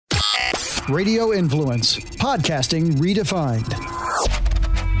Radio Influence, podcasting redefined.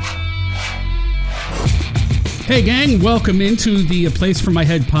 Hey gang, welcome into the Place for My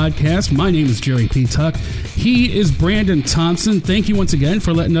Head podcast. My name is Jerry P. Tuck. He is Brandon Thompson. Thank you once again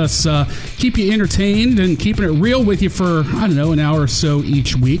for letting us keep you entertained and keeping it real with you for, an hour or so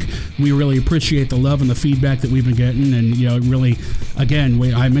each week. We really appreciate the love and the feedback that we've been getting. And, it really, again,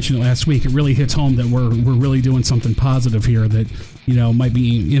 I mentioned it last week, it really hits home that we're really doing something positive here that, might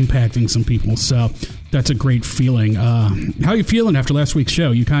be impacting some people. So that's a great feeling. How are you feeling after last week's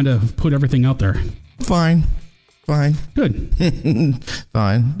show? You kind of put everything out there. Fine. Good.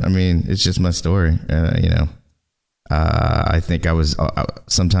 Fine. I mean, it's just my story. I think I was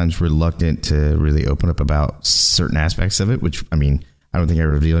sometimes reluctant to really open up about certain aspects of it, which, I don't think I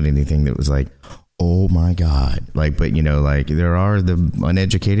revealed anything that was like, oh my God. But there are the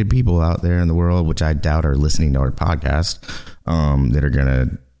uneducated people out there in the world, which I doubt are listening to our podcast, that are going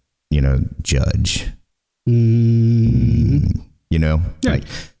to, judge, Yeah.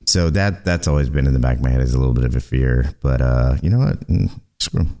 So that's always been in the back of my head as a little bit of a fear. But you know what?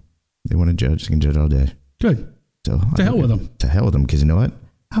 Screw them. They want to judge. They can judge all day. Good. So to hell with them. To hell with them, because you know what?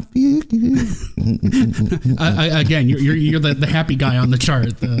 I feel good. Again, you're the happy guy on the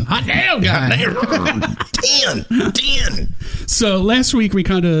chart. The hot damn guy. 10. So last week we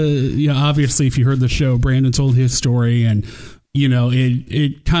kind of, obviously, if you heard the show, Brandon told his story, and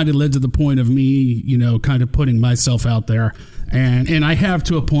it kind of led to the point of me, kind of putting myself out there. And I have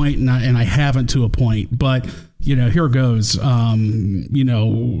to a point, and I haven't to a point. But, here goes.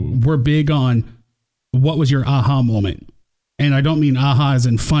 We're big on what was your aha moment. And I don't mean aha as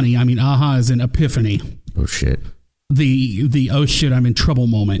in funny. I mean aha as in epiphany. Oh, shit. The oh, shit, I'm in trouble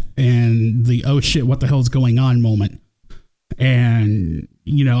moment. And the oh, shit, what the hell's going on moment. And,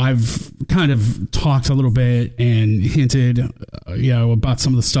 I've kind of talked a little bit and hinted, about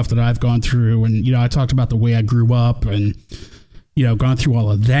some of the stuff that I've gone through. And, I talked about the way I grew up and, gone through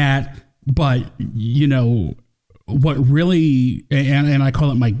all of that. But, what really, and I call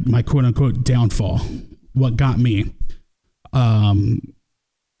it my quote unquote downfall, what got me. And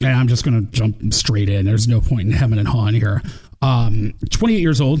I'm just going to jump straight in. There's no point in hemming and hawing here. 28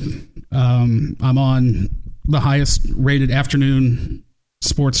 years old. I'm on the highest rated afternoon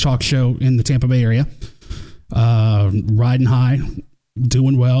sports talk show in the Tampa Bay area. Riding high,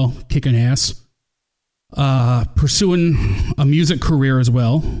 doing well, kicking ass. Pursuing a music career as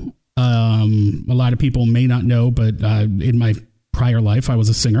well. A lot of people may not know, but in my prior life, I was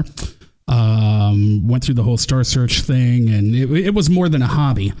a singer. Went through the whole Star Search thing, and it was more than a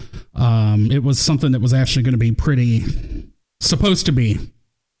hobby. It was something that was actually going to be supposed to be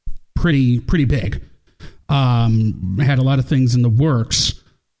pretty big. Had a lot of things in the works.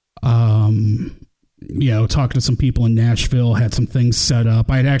 Talking to some people in Nashville, had some things set up.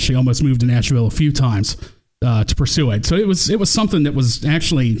 I had actually almost moved to Nashville a few times to pursue it. So it was something that was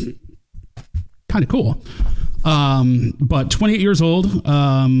actually kind of cool. But 28 years old,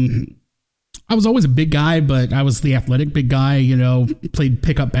 I was always a big guy, but I was the athletic big guy, played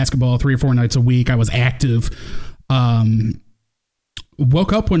pickup basketball 3 or 4 nights a week. I was active.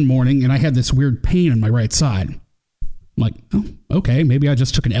 Woke up one morning and I had this weird pain in my right side. I'm like, oh, okay, maybe I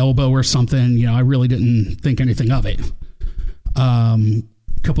just took an elbow or something. I really didn't think anything of it. A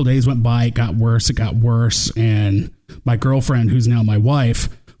couple of days went by, it got worse. And my girlfriend, who's now my wife,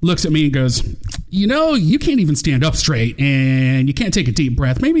 looks at me and goes, you can't even stand up straight and you can't take a deep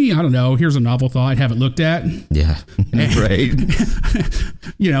breath. Maybe, I don't know, here's a novel thought I haven't looked at. Yeah, right.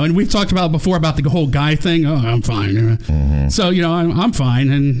 And we've talked about before about the whole guy thing. Oh, I'm fine. Mm-hmm. So, I'm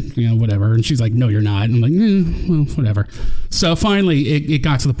fine and, whatever. And she's like, no, you're not. And I'm like, well, whatever. So finally it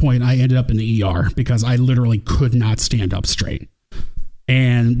got to the point I ended up in the ER because I literally could not stand up straight.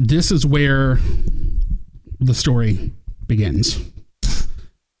 And this is where the story begins.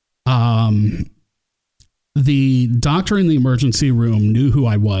 The doctor in the emergency room knew who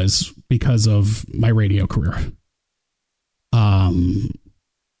I was because of my radio career.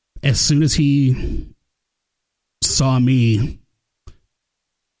 As soon as he saw me,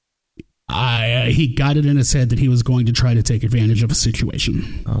 he got it in his head that he was going to try to take advantage of a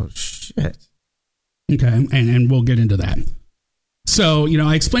situation. Oh, shit. Okay. And we'll get into that. So,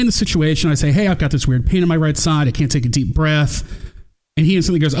 I explain the situation. I say, hey, I've got this weird pain in my right side. I can't take a deep breath. And he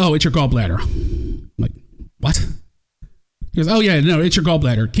instantly goes, oh, it's your gallbladder. I'm like, what? He goes, oh, yeah, no, it's your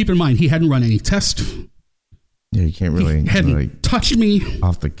gallbladder. Keep in mind, he hadn't run any tests. Yeah, you can't really... He hadn't touched me.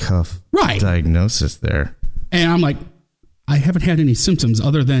 Off the cuff right. Diagnosis there. And I'm like, I haven't had any symptoms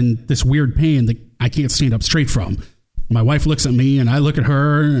other than this weird pain that I can't stand up straight from. My wife looks at me and I look at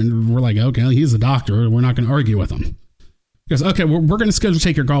her and we're like, okay, he's the doctor. We're not going to argue with him. Goes, okay, we're going to schedule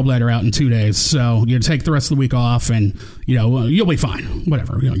take your gallbladder out in 2 days. So you take the rest of the week off and, you'll be fine.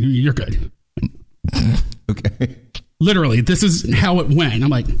 Whatever. You're good. Okay. Literally, this is how it went. I'm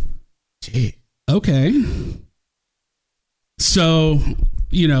like, gee. Okay. So,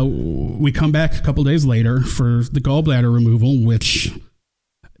 we come back a couple days later for the gallbladder removal, which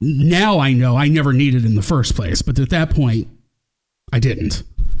now I know I never needed in the first place. But at that point, I didn't.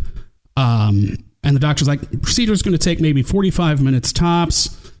 And the doctor's like, procedure's going to take maybe 45 minutes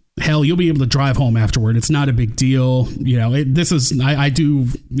tops. Hell, you'll be able to drive home afterward. It's not a big deal. I do,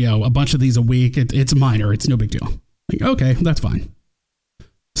 a bunch of these a week. It's minor. It's no big deal. Like, okay, that's fine.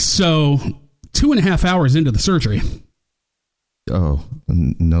 So 2.5 hours into the surgery. Oh,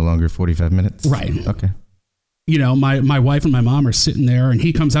 no longer 45 minutes? Right. Okay. My wife and my mom are sitting there, and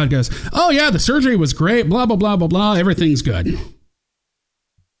he comes out and goes, oh, yeah, the surgery was great, blah, blah, blah, blah, blah. Everything's good.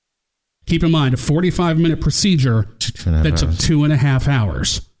 Keep in mind, a 45-minute procedure that took 2.5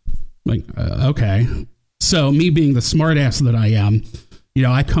 hours. Like, okay. So me being the smart ass that I am,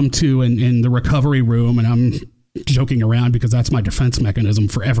 I come to in the recovery room, and I'm joking around because that's my defense mechanism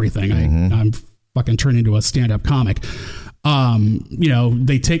for everything. I'm fucking turned into a stand-up comic.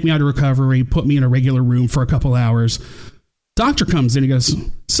 They take me out of recovery, put me in a regular room for a couple hours. Doctor comes in and goes,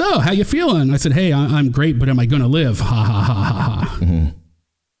 so how you feeling? I said, hey, I'm great, but am I going to live? Ha, ha, ha, ha, ha. Mm-hmm.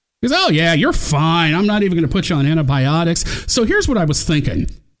 He goes, oh yeah, you're fine. I'm not even going to put you on antibiotics. So here's what I was thinking.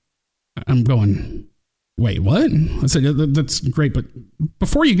 I'm going, wait, what? I said, that's great. But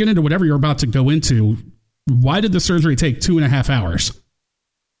before you get into whatever you're about to go into, why did the surgery take 2.5 hours?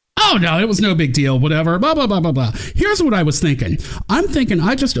 Oh, no, it was no big deal, whatever, blah, blah, blah, blah, blah. Here's what I was thinking. I'm thinking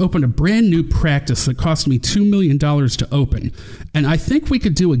I just opened a brand new practice that cost me $2 million to open. And I think we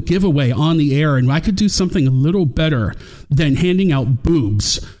could do a giveaway on the air, and I could do something a little better than handing out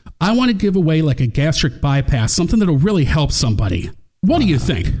boobs. I want to give away like a gastric bypass, something that'll really help somebody. What do you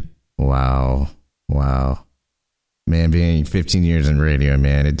think? Wow. Man, being 15 years in radio,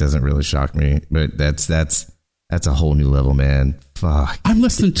 man, it doesn't really shock me. But that's a whole new level, man. Fuck. I'm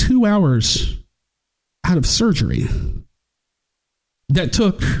less than 2 hours out of surgery. That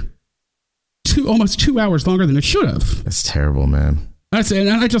took almost 2 hours longer than it should have. That's terrible, man. I said,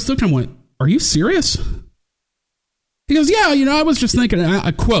 and I just looked at him and went, are you serious? He goes, yeah, I was just thinking,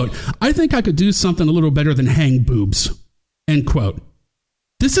 I quote, I think I could do something a little better than hang boobs, end quote.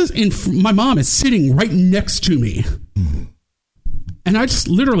 This is my mom is sitting right next to me. And I just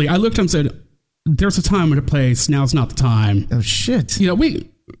literally, I looked at him and said, there's a time and a place. Now's not the time. Oh, shit.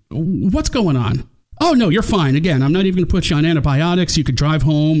 What's going on? Oh, no, you're fine. Again, I'm not even going to put you on antibiotics. You could drive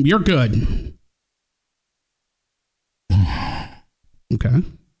home. You're good. Okay.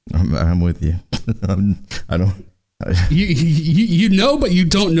 I'm with you. I don't. You know, but you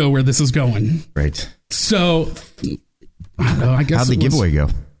don't know where this is going. Right. So, I don't know. I guess how'd the giveaway go?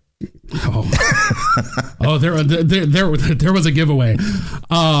 There was a giveaway.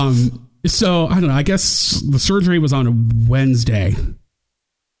 So I don't know. I guess the surgery was on a Wednesday.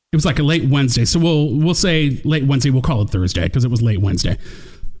 It was like a late Wednesday. So we'll say late Wednesday. We'll call it Thursday because it was late Wednesday.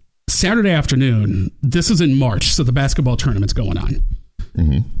 Saturday afternoon. This is in March, so the basketball tournament's going on.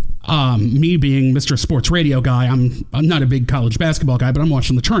 Mm-hmm. Me being Mr. Sports Radio guy, I'm not a big college basketball guy, but I'm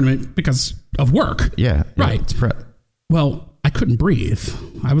watching the tournament because of work. Yeah, right. It's prep. Well, I couldn't breathe.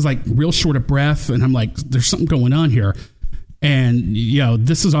 I was like real short of breath, and I'm like, there's something going on here. And,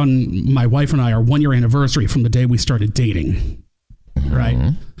 this is on my wife and I, our 1 year anniversary from the day we started dating. Mm-hmm. Right.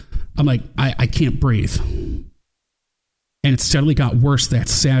 I'm like, I can't breathe. And it steadily got worse that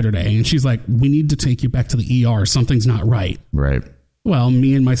Saturday. And she's like, we need to take you back to the ER. Something's not right. Right. Well,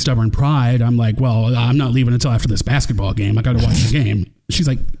 me and my stubborn pride, I'm like, well, I'm not leaving until after this basketball game. I got to watch the game. She's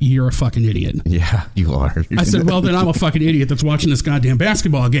like, you're a fucking idiot. Yeah, you are. I said, well, then I'm a fucking idiot that's watching this goddamn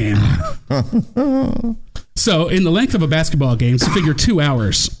basketball game. So in the length of a basketball game, so figure 2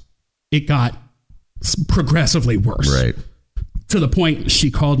 hours, it got progressively worse. Right. To the point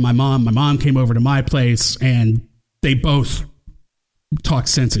she called my mom. My mom came over to my place, and they both talked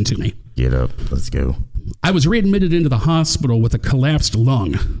sense into me. Get up. Let's go. I was readmitted into the hospital with a collapsed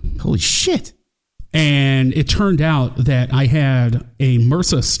lung. Holy shit. And it turned out that I had a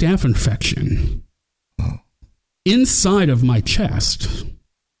MRSA staph infection inside of my chest.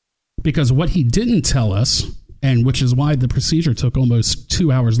 Because what he didn't tell us, and which is why the procedure took almost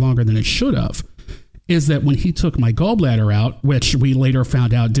 2 hours longer than it should have, is that when he took my gallbladder out, which we later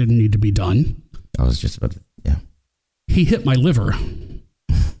found out didn't need to be done. I was just about to, yeah. He hit my liver.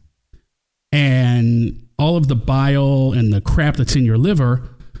 And all of the bile and the crap that's in your liver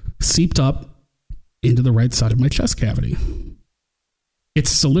seeped up into the right side of my chest cavity.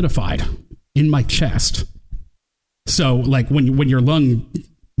 It's solidified in my chest. So like when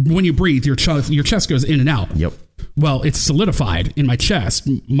you breathe, your chest goes in and out. Yep. Well, it's solidified in my chest.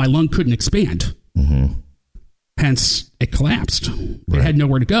 My lung couldn't expand. Mm-hmm. Hence, it collapsed. Right. It had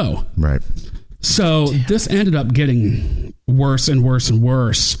nowhere to go. Right. So this ended up getting worse and worse and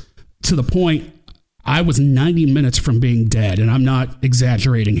worse to the point I was 90 minutes from being dead. And I'm not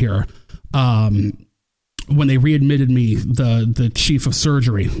exaggerating here. When they readmitted me, the chief of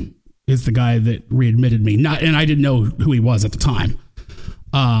surgery is the guy that readmitted me. And I didn't know who he was at the time.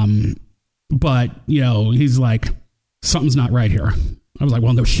 But, you know, he's like, something's not right here. I was like,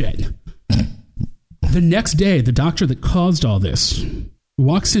 well, no shit. The next day, the doctor that caused all this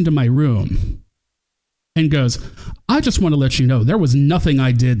walks into my room and goes, I just want to let you know there was nothing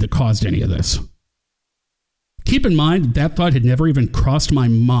I did that caused any of this. Keep in mind, that thought had never even crossed my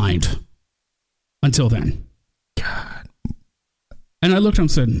mind until then. God. And I looked at him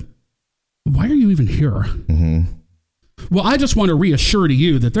and said, why are you even here? Mm-hmm. Well, I just want to reassure to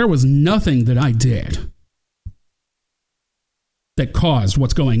you that there was nothing that I did that caused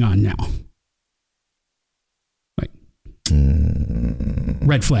what's going on now. Like,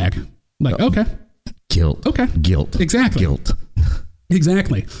 red flag. Like, okay. Guilt. Okay. Guilt. Exactly. Guilt.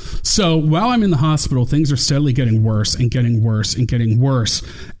 Exactly. So while I'm in the hospital, things are steadily getting worse and getting worse and getting worse.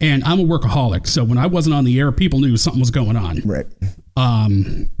 And I'm a workaholic. So when I wasn't on the air, people knew something was going on. Right.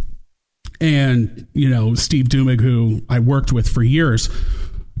 And, you know, Steve Dumig, who I worked with for years,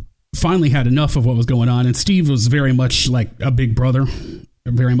 finally had enough of what was going on. And Steve was very much like a big brother,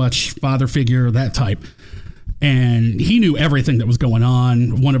 very much father figure, that type. And he knew everything that was going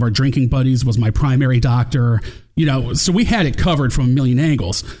on. One of our drinking buddies was my primary doctor, you know, so we had it covered from a million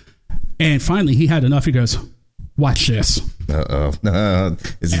angles. And finally he had enough. He goes, watch this. Uh-oh.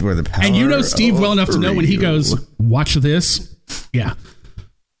 This is where the power. And you know Steve well enough to know when he goes, watch this. Yeah.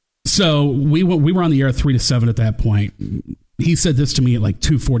 So we were on the air 3 to 7 at that point. He said this to me at like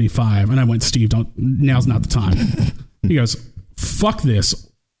 2:45, and I went, Steve, now's not the time. He goes, fuck this,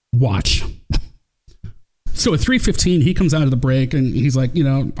 watch. So at 3:15, he comes out of the break and he's like, you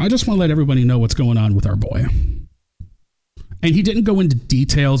know, I just want to let everybody know what's going on with our boy. And he didn't go into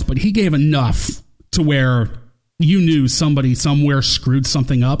details, but he gave enough to where you knew somebody somewhere screwed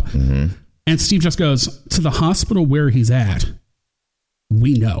something up. Mm-hmm. And Steve just goes, to the hospital where he's at,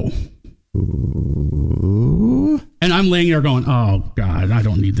 we know. Ooh. And I'm laying there going, oh, God, I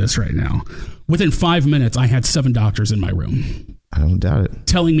don't need this right now. Within 5 minutes, I had 7 doctors in my room. I don't doubt it.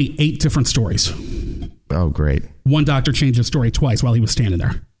 Telling me 8 different stories. Oh, great. One doctor changed his story twice while he was standing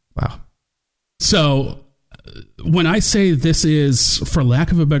there. Wow. So when I say this is, for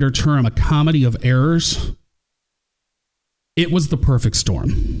lack of a better term, a comedy of errors, it was the perfect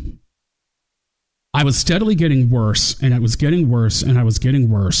storm. I was steadily getting worse, and I was getting worse, and I was getting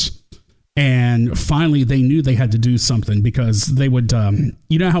worse. And finally, they knew they had to do something because they would,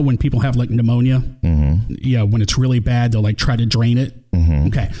 you know how when people have like pneumonia, mm-hmm. Yeah, when it's really bad, they'll like try to drain it. Mm-hmm.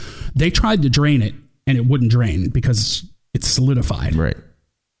 Okay. They tried to drain it and it wouldn't drain because it's solidified. Right.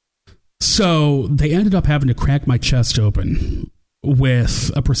 So they ended up having to crack my chest open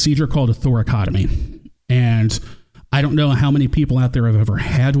with a procedure called a thoracotomy. And I don't know how many people out there have ever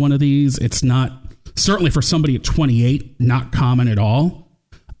had one of these. It's not, certainly for somebody at 28, not common at all.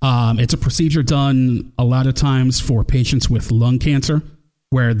 It's a procedure done a lot of times for patients with lung cancer,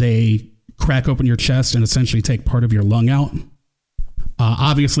 where they crack open your chest and essentially take part of your lung out.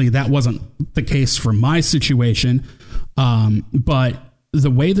 Obviously, that wasn't the case for my situation, but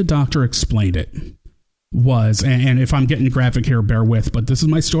the way the doctor explained it was, and if I'm getting graphic here, bear with, but this is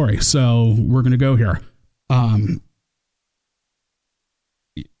my story, so we're going to go here.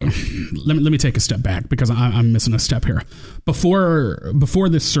 Let me take a step back because I'm missing a step here. Before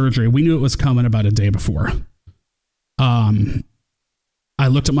this surgery, we knew it was coming about a day before. I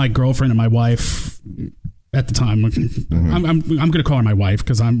looked at my girlfriend and my wife at the time. Mm-hmm. I'm going to call her my wife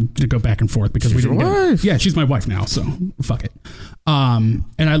because I'm going to go back and forth because she's we didn't get it. Yeah, she's my wife now, so fuck it. And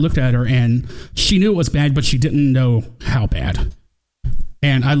I looked at her and she knew it was bad, but she didn't know how bad.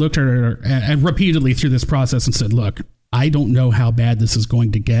 And I looked at her and repeatedly through this process and said, look, I don't know how bad this is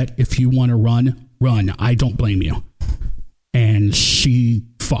going to get. If you want to run. I don't blame you. And she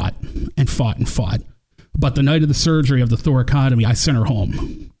fought and fought and fought. But the night of the surgery of the thoracotomy, I sent her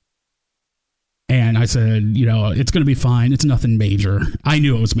home. And I said, you know, it's going to be fine. It's nothing major. I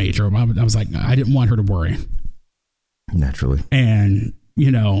knew it was major. I was like, I didn't want her to worry. Naturally. And,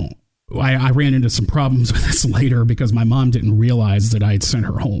 you know, I ran into some problems with this later because my mom didn't realize that I had sent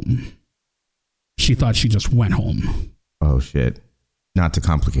her home. She thought she just went home. Oh, shit. Not to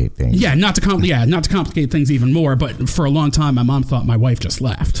complicate things. Yeah, not to complicate things even more. But for a long time, my mom thought my wife just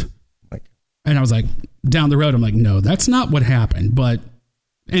left. And I was like, down the road, I'm like, no, that's not what happened. But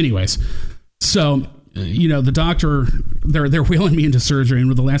anyways, so, the doctor, they're wheeling me into surgery.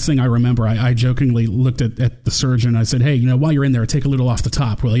 And the last thing I remember, I jokingly looked at the surgeon. I said, hey, while you're in there, take a little off the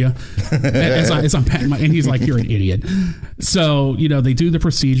top, will you? as I'm patting and he's like, you're an idiot. So, they do the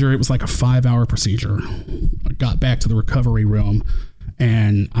procedure. It was like a 5-hour procedure. I got back to the recovery room.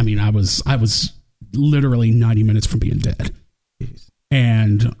 And I mean, I was literally 90 minutes from being dead. Jeez.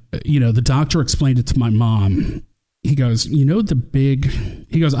 And, the doctor explained it to my mom. He goes,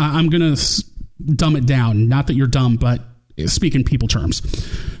 I'm going to dumb it down. Not that you're dumb, but speak in people terms.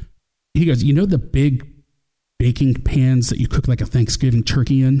 He goes, the big baking pans that you cook like a Thanksgiving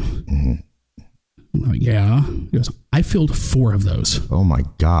turkey in? Mm-hmm. I'm like, yeah. He goes, I filled 4 of those. Oh my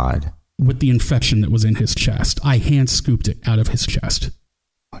God. With the infection that was in his chest. I hand scooped it out of his chest.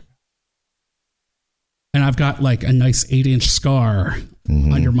 And I've got like a nice 8-inch scar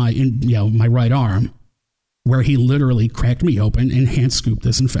under my right arm where he literally cracked me open and hand scooped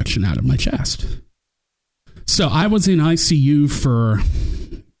this infection out of my chest. So I was in ICU for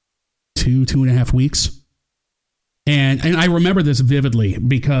 2.5 weeks. And I remember this vividly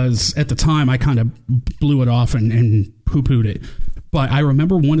because at the time I kind of blew it off and poo-pooed it. But I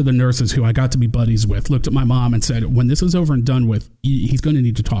remember one of the nurses who I got to be buddies with looked at my mom and said, when this is over and done with, he's going to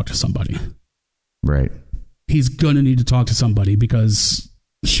need to talk to somebody. Right. He's going to need to talk to somebody because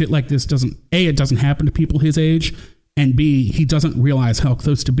shit like this it doesn't happen to people his age, and B, he doesn't realize how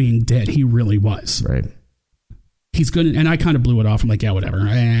close to being dead he really was. Right. He's going to, and I kind of blew it off. I'm like, yeah, whatever.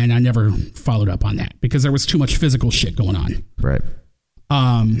 And I never followed up on that because there was too much physical shit going on. Right.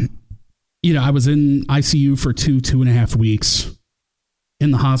 I was in ICU for 2.5 weeks,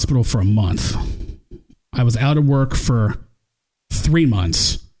 in the hospital for a month. I was out of work for 3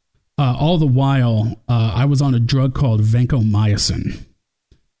 months. All the while, I was on a drug called vancomycin.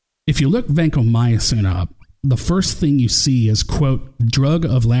 If you look vancomycin up, the first thing you see is, quote, drug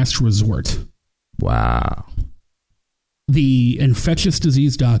of last resort. Wow. The infectious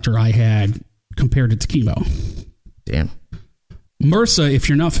disease doctor I had compared it to chemo. Damn. MRSA, if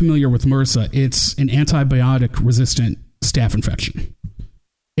you're not familiar with MRSA, it's an antibiotic-resistant staph infection.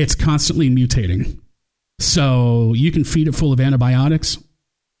 It's constantly mutating. So you can feed it full of antibiotics.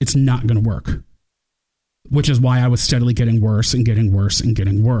 It's not going to work, which is why I was steadily getting worse and getting worse and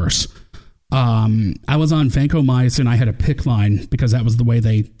getting worse. I was on vancomycin. I had a PICC line because that was the way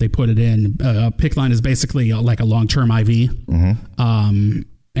they put it in. A PICC line is basically like a long-term IV. Mm-hmm.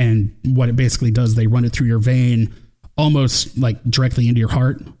 And what it basically does, they run it through your vein almost like directly into your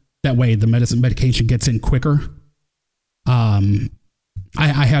heart. That way the medication gets in quicker. I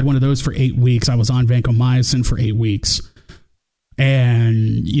had one of those for 8 weeks. I was on vancomycin for 8 weeks.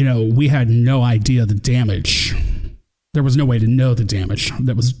 And, we had no idea the damage. There was no way to know the damage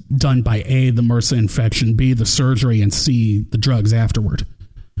that was done by A, the MRSA infection, B, the surgery, and C, the drugs afterward.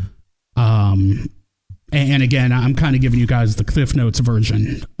 And again, I'm kind of giving you guys the Cliff Notes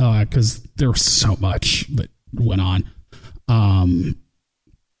version because there was so much that went on.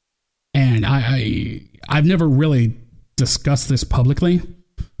 And I've never really discussed this publicly.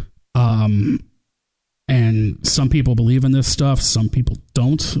 And some people believe in this stuff, some people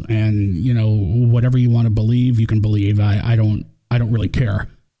don't. And, whatever you want to believe, you can believe. I don't really care.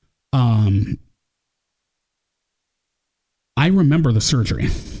 I remember the surgery.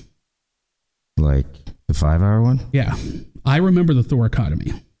 Like the 5-hour one? Yeah. I remember the thoracotomy.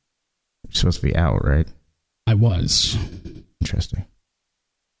 You're supposed to be out, right? I was. Interesting.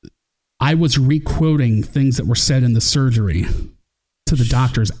 I was re-quoting things that were said in the surgery to the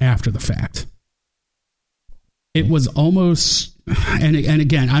doctors after the fact. It was almost, and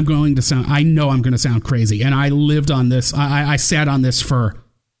again, I know I'm going to sound crazy, and I lived on this. I sat on this for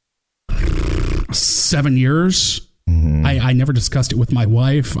 7 years. Mm-hmm. I never discussed it with my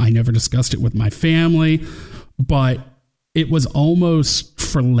wife. I never discussed it with my family, but it was almost,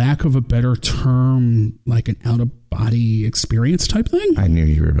 for lack of a better term, like an out-of-body experience type thing. I knew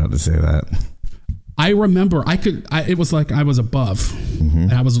you were about to say that. I remember it was like I was above, mm-hmm.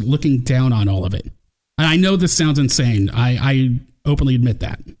 and I was looking down on all of it. And I know this sounds insane. I openly admit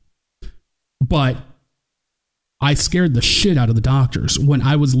that. But I scared the shit out of the doctors when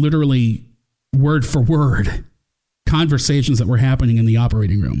I was literally, word for word, conversations that were happening in the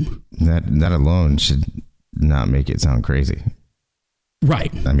operating room. That alone should not make it sound crazy.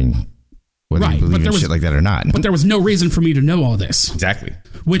 Right. I mean, whether you believe in shit like that or not. But there was no reason for me to know all this. Exactly.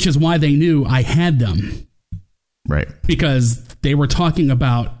 Which is why they knew I had them. Right. Because they were talking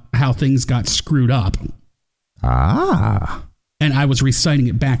about how things got screwed up. Ah. And I was reciting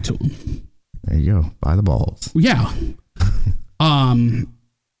it back to them. There you go. By the balls. Yeah.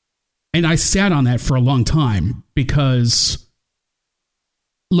 And I sat on that for a long time because,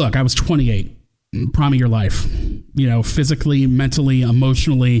 look, I was 28, prime of your life, physically, mentally,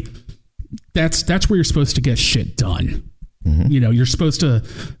 emotionally. That's where you're supposed to get shit done. Mm-hmm. You're supposed to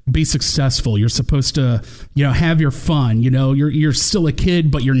be successful. You're supposed to, have your fun. You're still a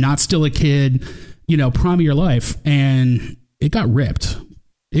kid, but you're not still a kid, prime of your life. And it got ripped.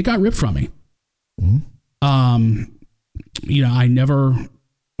 It got ripped from me. Mm-hmm.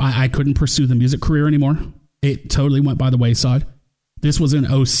 I couldn't pursue the music career anymore. It totally went by the wayside. This was in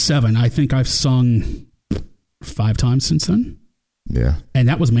 2007. I think I've sung 5 times since then. Yeah. And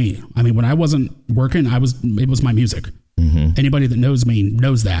that was me. I mean, when I wasn't working, it was my music. Mm-hmm. Anybody that knows me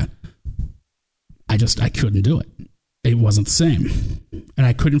knows that. I couldn't do it. It wasn't the same. And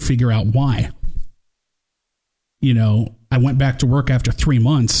I couldn't figure out why. I went back to work after 3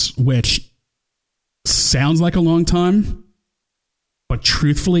 months, which sounds like a long time. But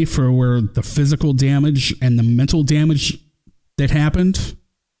truthfully, for where the physical damage and the mental damage that happened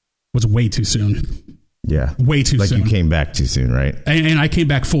was way too soon. Yeah. Way too soon. Like you came back too soon, right? And I came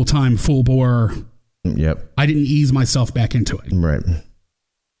back full time, full bore. Yep. I didn't ease myself back into it. Right.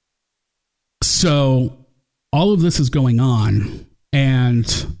 So all of this is going on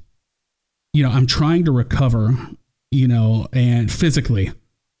and, I'm trying to recover, and physically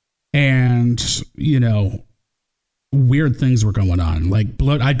and, weird things were going on. Like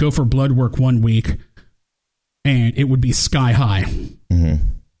I'd go for blood work 1 week and it would be sky high. Mm-hmm.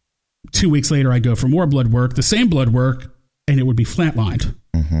 2 weeks later, I'd go for more blood work, the same blood work, and it would be flatlined.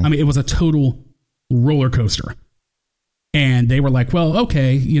 Mm-hmm. I mean, it was a total roller coaster. And they were like, well,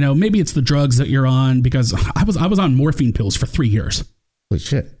 okay, maybe it's the drugs that you're on, because I was on morphine pills for 3 years. Holy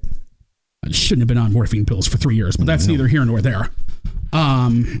shit. I shouldn't have been on morphine pills for 3 years, but that's neither here nor there.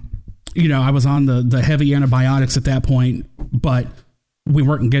 I was on the heavy antibiotics at that point, but we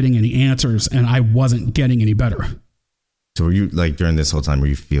weren't getting any answers and I wasn't getting any better. So were you, like, during this whole time, were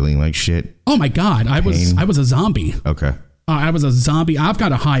you feeling like shit? Oh my God. I was a zombie. Okay. I was a zombie. I've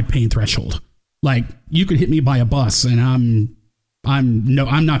got a high pain threshold. Like, you could hit me by a bus and I'm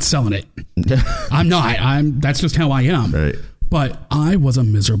not selling it. I'm not. That's just how I am. Right. But I was a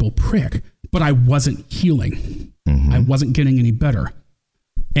miserable prick, but I wasn't healing. Mm-hmm. I wasn't getting any better.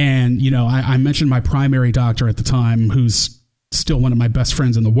 And, I mentioned my primary doctor at the time, who's still one of my best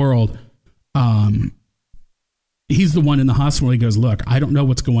friends in the world. He's the one in the hospital. He goes, look, I don't know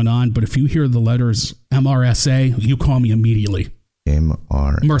what's going on, but if you hear the letters MRSA, you call me immediately.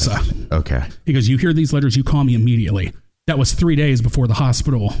 MRSA. Okay. He goes, you hear these letters, you call me immediately. That was 3 days before the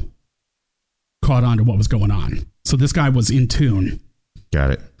hospital caught on to what was going on. So this guy was in tune.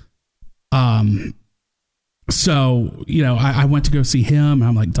 Got it. So, I went to go see him and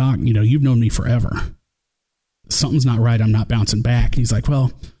I'm like, Doc, you've known me forever. Something's not right. I'm not bouncing back. He's like,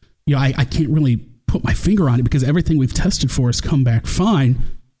 well, I can't really put my finger on it because everything we've tested for has come back fine.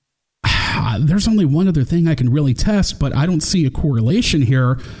 There's only one other thing I can really test, but I don't see a correlation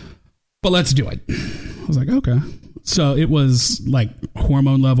here, but let's do it. I was like, okay. So it was like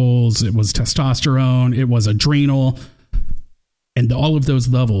hormone levels. It was testosterone. It was adrenal. And all of those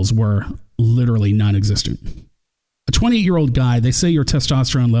levels were literally non-existent. A 28-year-old guy, they say your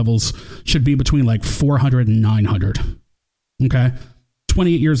testosterone levels should be between like 400 and 900. Okay.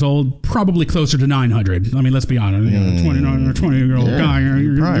 28 years old, probably closer to 900. I mean, let's be honest. 29 or 20-year-old guy,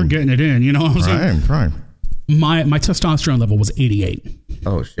 you're getting it in. You know what I'm saying? Prime. My testosterone level was 88.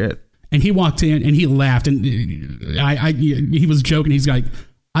 Oh, shit. And he walked in and he laughed and he was joking. He's like,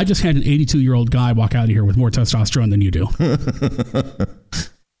 I just had an 82-year-old guy walk out of here with more testosterone than you do.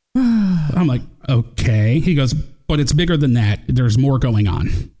 I'm like, okay. He goes, but it's bigger than that. There's more going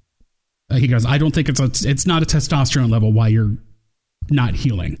on. He goes, I don't think it's not a testosterone level while you're not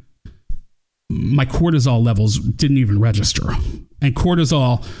healing. My cortisol levels didn't even register. And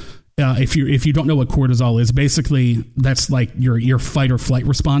cortisol, if you don't know what cortisol is, basically that's like your fight or flight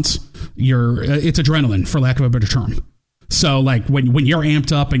response. It's adrenaline, for lack of a better term. So like when you're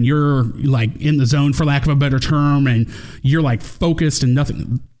amped up and you're like in the zone, for lack of a better term, and you're like focused and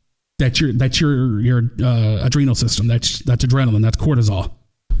nothing, that's your adrenal system. That's adrenaline. That's cortisol.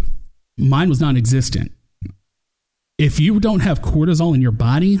 Mine was non-existent. If you don't have cortisol in your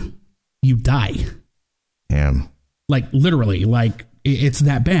body, you die. Damn. Like literally, like it's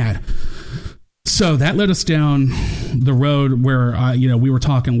that bad. So that led us down the road where, we were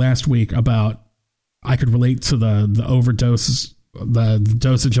talking last week about, I could relate to the overdose, the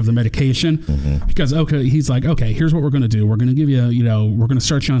dosage of the medication, mm-hmm. because, okay, he's like, okay, here's what we're going to do. We're going to give you, we're going to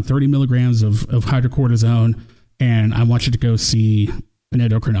start you on 30 milligrams of hydrocortisone, and I want you to go see an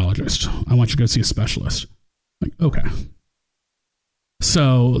endocrinologist. I want you to go see a specialist. Like, okay.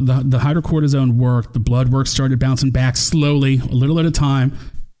 So the hydrocortisone worked, the blood work started bouncing back slowly, a little at a time,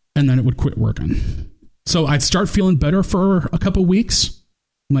 and then it would quit working. So I'd start feeling better for a couple weeks.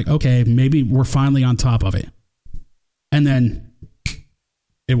 I'm like, okay, maybe we're finally on top of it. And then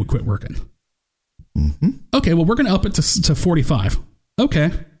it would quit working. Mm-hmm. Okay, well, we're going to up it to 45.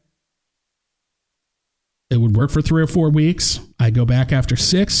 Okay. It would work for 3 or 4 weeks. I'd go back after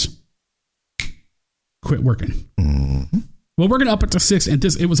 6, quit working. Mm-hmm. Well, we're going to up it to 6, and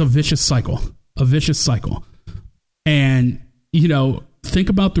it was a vicious cycle. And, you know, think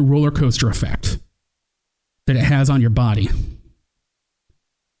about the roller coaster effect that it has on your body.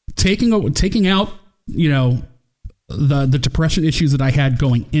 Taking out, you know, the depression issues that I had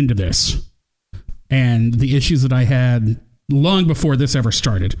going into this, and the issues that I had long before this ever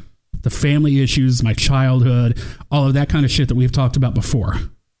started, the family issues, my childhood, all of that kind of shit that we've talked about before.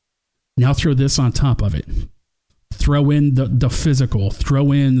 Now throw this on top of it. Throw in the physical,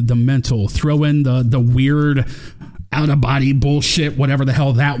 throw in the mental, throw in the weird out-of-body bullshit, whatever the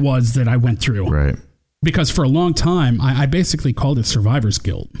hell that was that I went through. Right. Because for a long time, I basically called it survivor's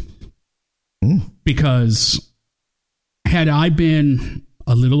guilt. Because had I been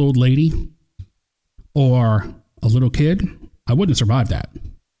a little old lady or a little kid, I wouldn't have survived that.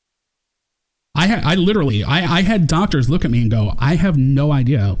 I had doctors look at me and go, I have no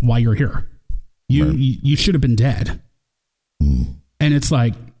idea why you're here. You should have been dead. And it's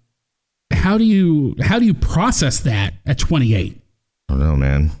like, how do you process that at 28? I don't know,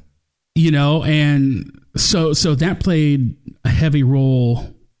 man. You know, and so that played a heavy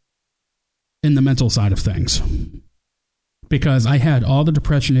role in the mental side of things, because I had all the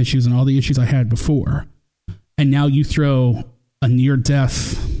depression issues and all the issues I had before. And now you throw a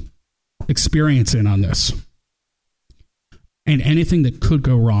near-death experience in on this, and anything that could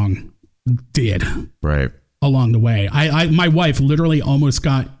go wrong did. Right. Along the way. My wife literally almost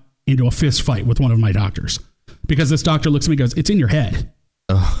got into a fist fight with one of my doctors, because this doctor looks at me and goes, "It's in your head."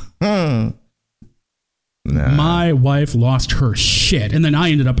 Nah. My wife lost her shit. And then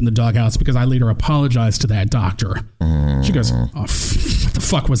I ended up in the doghouse because I later apologized to that doctor. She goes, "Oh, what the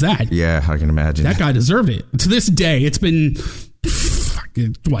fuck was that?" Yeah, I can imagine. That guy deserved it. To this day, it's been,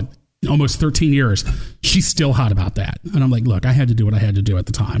 almost 13 years. She's still hot about that. And I'm like, look, I had to do what I had to do at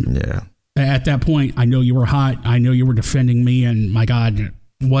the time. Yeah. At that point, I know you were hot. I know you were defending me, and my God,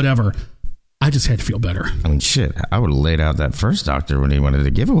 whatever. I just had to feel better. I mean, shit, I would have laid out that first doctor when he wanted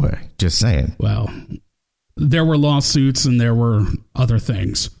a giveaway. Just saying. Well, there were lawsuits and there were other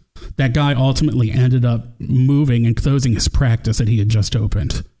things. That guy ultimately ended up moving and closing his practice that he had just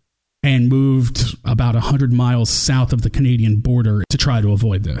opened, and moved about 100 miles south of the Canadian border to try to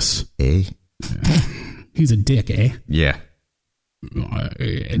avoid this. Eh? He's a dick, eh? Yeah.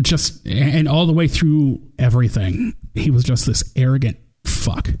 And all the way through everything, he was just this arrogant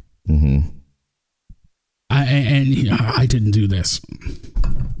fuck. Mm-hmm. I didn't do this.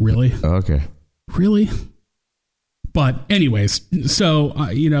 Really? Okay. Really? But anyways, so,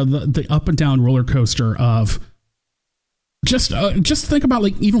 the up and down roller coaster of just think about,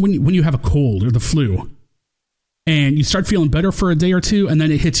 like, even when you have a cold or the flu and you start feeling better for a day or two, and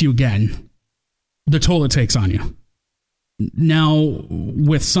then it hits you again, the toll it takes on you. Now,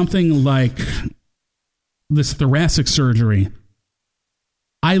 with something like this thoracic surgery,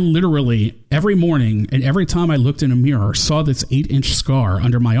 I literally, every morning and every time I looked in a mirror, saw this 8-inch scar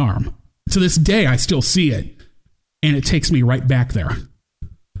under my arm. To this day, I still see it, and it takes me right back there.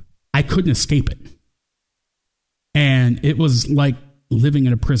 I couldn't escape it. And it was like living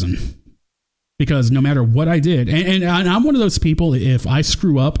in a prison, because no matter what I did, and I'm one of those people, if I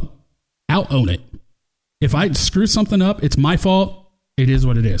screw up, I'll own it. If I screw something up, it's my fault. It is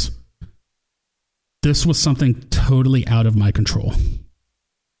what it is. This was something totally out of my control.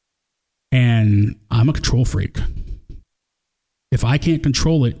 And I'm a control freak. If I can't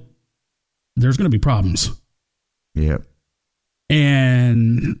control it, there's going to be problems. Yep.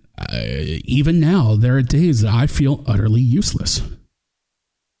 And even now, there are days that I feel utterly useless.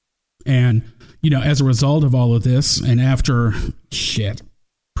 And, as a result of all of this, and after,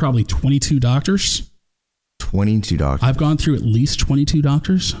 probably 22 doctors. 22 doctors. I've gone through at least 22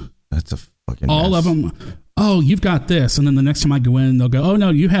 doctors. That's a fucking all mess. of them. Oh, you've got this. And then the next time I go in, they'll go, "Oh, no,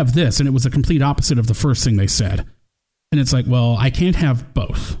 you have this." And it was the complete opposite of the first thing they said. And it's like, well, I can't have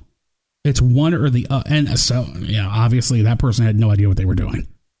both. It's one or the other. And so, obviously that person had no idea what they were doing.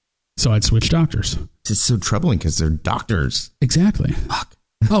 So I'd switch doctors. It's so troubling because they're doctors. Exactly. Fuck.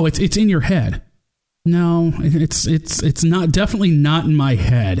 Oh, it's in your head. No, it's not, definitely not in my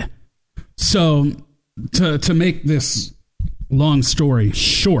head. So to make this long story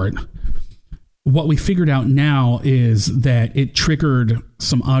short, what we figured out now is that it triggered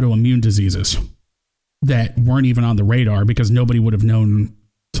some autoimmune diseases that weren't even on the radar because nobody would have known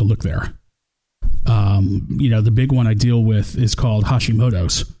to look there. The big one I deal with is called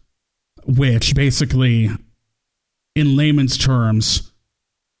Hashimoto's, which basically, in layman's terms,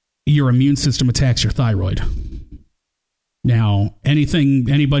 your immune system attacks your thyroid. Now,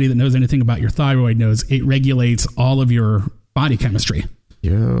 anybody that knows anything about your thyroid knows it regulates all of your body chemistry.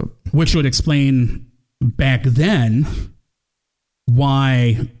 Yep. Which would explain back then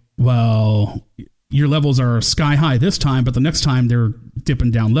why, well, your levels are sky high this time, but the next time they're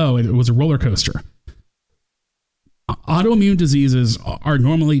dipping down low. It was a roller coaster. Autoimmune diseases are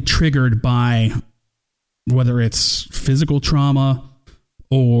normally triggered by whether it's physical trauma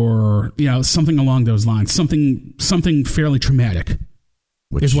or, something along those lines, something fairly traumatic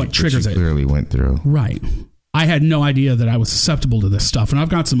is what triggers it. Clearly went through. Right. I had no idea that I was susceptible to this stuff. And I've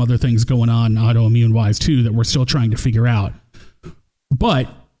got some other things going on autoimmune wise too that we're still trying to figure out. But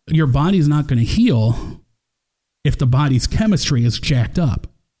your body's not going to heal if the body's chemistry is jacked up.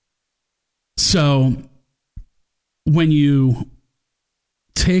 So when you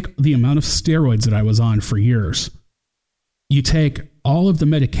take the amount of steroids that I was on for years, you take all of the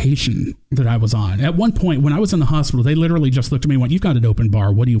medication that I was on. At one point, when I was in the hospital, they literally just looked at me and went, "You've got an open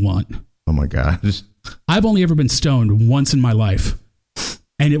bar. What do you want?" Oh my gosh. I've only ever been stoned once in my life,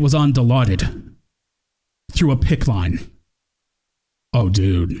 and it was on Dilaudid through a PICC line. Oh,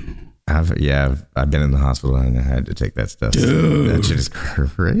 dude. I've been in the hospital and I had to take that stuff. Dude. That shit is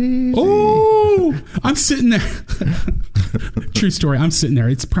crazy. Oh, I'm sitting there. True story. I'm sitting there.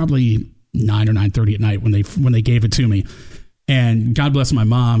 It's probably 9 or 9:30 at night when they gave it to me. And God bless my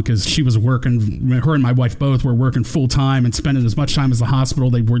mom, because she was working, her and my wife both were working full time and spending as much time as the hospital.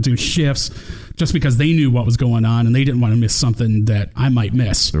 They were doing shifts just because they knew what was going on and they didn't want to miss something that I might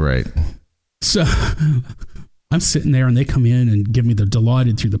miss. Right. So I'm sitting there and they come in and give me the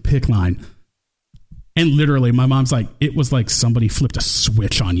Dilaudid through the PICC line. And literally my mom's like, it was like somebody flipped a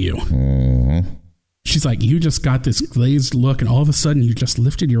switch on you. Mm-hmm. She's like, you just got this glazed look and all of a sudden you just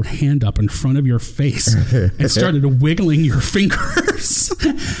lifted your hand up in front of your face and started wiggling your fingers.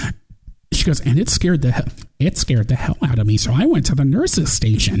 She goes, and it scared the hell out of me. So I went to the nurse's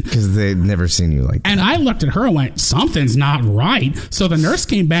station. Because they'd never seen you like that. And I looked at her and went, something's not right. So the nurse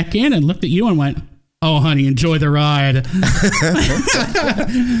came back in and looked at you and went, "Oh, honey, enjoy the ride."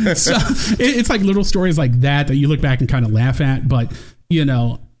 So it's like little stories like that you look back and kind of laugh at. But,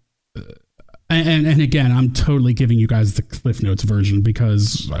 and again, I'm totally giving you guys the Cliff Notes version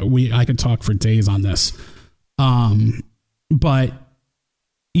because I could talk for days on this. But,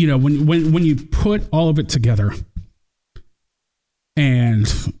 when you put all of it together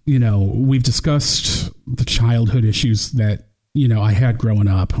and, we've discussed the childhood issues that, I had growing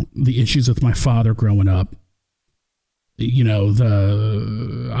up, the issues with my father growing up.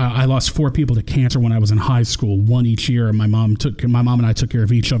 I lost 4 people to cancer when I was in high school, 1 each year. And my mom and I took care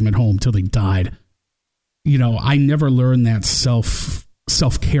of each of them at home till they died. I never learned that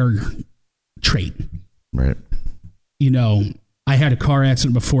self-care trait. Right. I had a car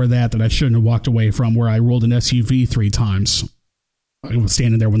accident before that I shouldn't have walked away from, where I rolled an SUV 3 times. I was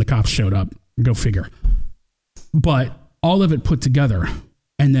standing there when the cops showed up. Go figure. But all of it put together,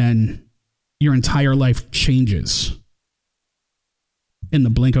 and then your entire life changes in the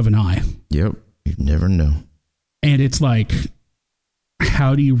blink of an eye. Yep. You never know. And it's like,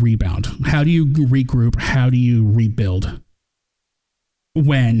 how do you rebound? How do you regroup? How do you rebuild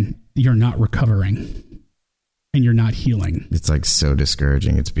when you're not recovering and you're not healing? It's like so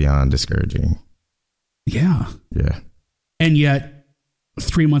discouraging. It's beyond discouraging. Yeah. Yeah. And yet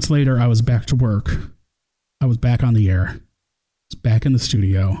 3 months later, I was back to work. I was back on the air. I was back in the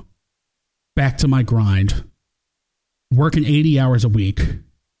studio, back to my grind, working 80 hours a week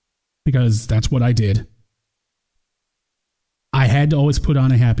because that's what I did. I had to always put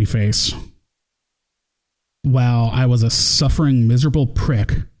on a happy face while I was a suffering, miserable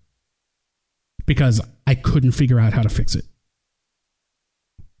prick because I couldn't figure out how to fix it.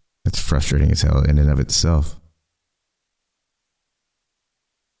 That's frustrating as hell in and of itself.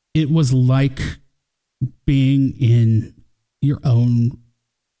 It was like being in your own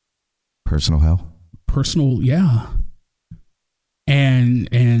personal hell. Yeah. And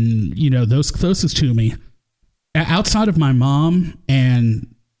those closest to me, outside of my mom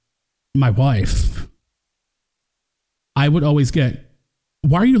and my wife, I would always get,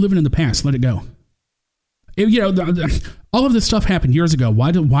 "Why are you living in the past? Let it go." All of this stuff happened years ago.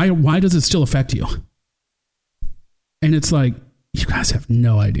 Why does it still affect you? And it's like, you guys have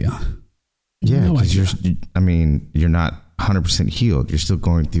no idea. Yeah, because you're not 100% healed. You're still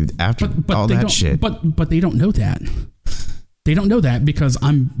going through after all that shit. But they don't know that. They don't know that because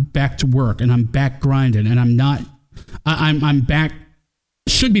I'm back to work and I'm back grinding and I'm not. I'm back.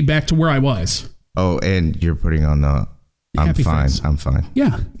 Should be back to where I was. Oh, and you're putting on the. I'm fine. Face. I'm fine.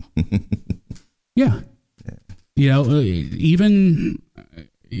 Yeah. Yeah. You know, even,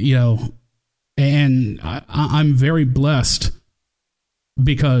 you know, and I'm very blessed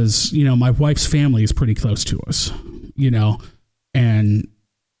because, you know, my wife's family is pretty close to us, you know,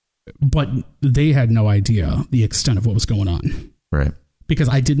 but they had no idea the extent of what was going on. Right. Because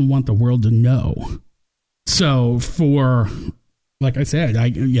I didn't want the world to know. So like I said,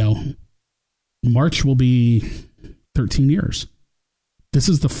 March will be 13 years. This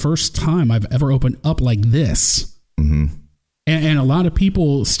is the first time I've ever opened up like this. Mm-hmm. And a lot of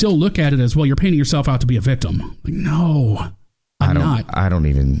people still look at it as, well, you're painting yourself out to be a victim. Like, no, I'm not. I don't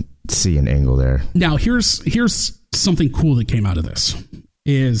even see an angle there. Now, here's something cool that came out of this.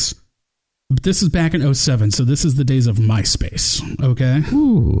 This is back in 2007, so this is the days of MySpace, okay?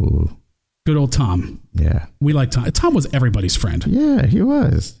 Ooh. Good old Tom. Yeah. We like Tom. Tom was everybody's friend. Yeah, he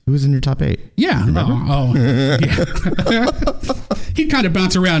was. He was in your top 8. Yeah. Yeah. He'd kind of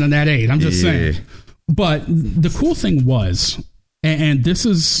bounce around in that 8. I'm just saying. But the cool thing was, and this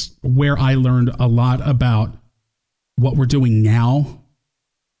is where I learned a lot about what we're doing now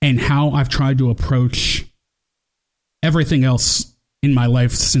and how I've tried to approach everything else in my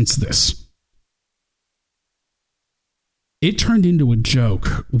life since this. It turned into a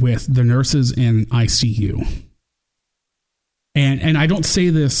joke with the nurses in ICU. And I don't say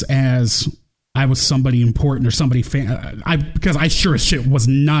this as I was somebody important or somebody because I sure as shit was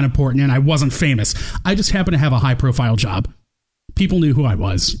not important and I wasn't famous. I just happened to have a high profile job. People knew who I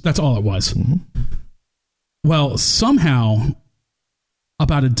was. That's all it was. Mm-hmm. Well, somehow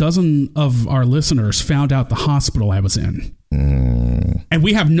about a dozen of our listeners found out the hospital I was in. Mm. And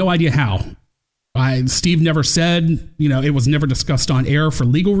we have no idea how. Steve never said, it was never discussed on air for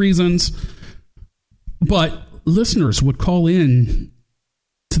legal reasons, but listeners would call in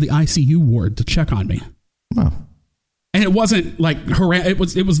to the ICU ward to check on me. Wow. And it wasn't like it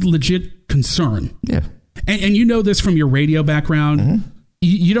was legit concern. Yeah. And you know this from your radio background. Mm-hmm.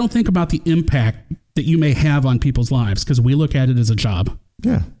 You don't think about the impact that you may have on people's lives because we look at it as a job.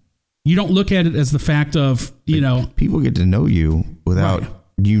 Yeah. You don't look at it as the fact of, people get to know you without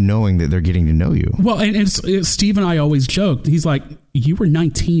you knowing that they're getting to know you. Well, and Steve and I always joked. He's like, you were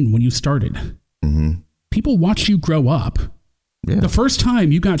 19 when you started. Mm-hmm. People watch you grow up. Yeah. The first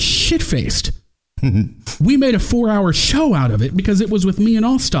time you got shit-faced, we made a 4-hour show out of it because it was with me and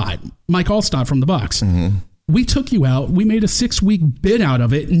Mike Allstott from the Bucks. Mm-hmm. We took you out. We made a 6-week bit out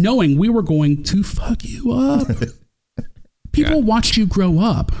of it, knowing we were going to fuck you up. People watched you grow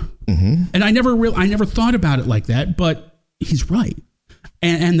up. Mm-hmm. And I never thought about it like that, but he's right.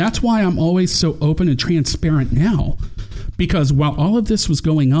 And that's why I'm always so open and transparent now, because while all of this was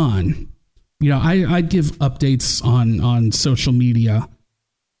going on, I'd give updates on social media.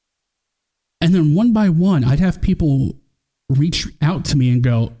 And then one by one, I'd have people reach out to me and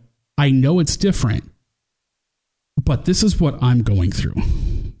go, I know it's different, but this is what I'm going through.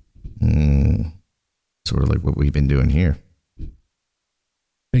 Sort of like what we've been doing here.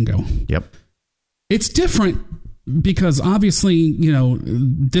 Bingo. Yep. It's different because obviously,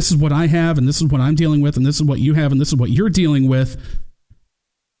 this is what I have and this is what I'm dealing with and this is what you have and this is what you're dealing with.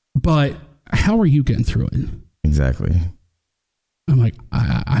 But how are you getting through it? Exactly. I'm like,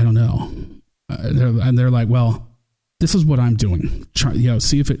 I don't know. They're like, well, this is what I'm doing. Try,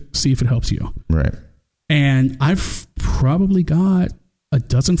 see if it helps you. Right. And I've probably got a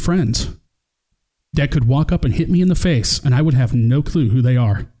dozen friends that could walk up and hit me in the face and I would have no clue who they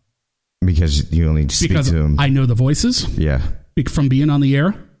are. Because you only speak to them. I know the voices. Yeah. From being on the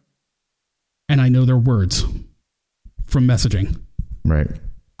air. And I know their words from messaging. Right.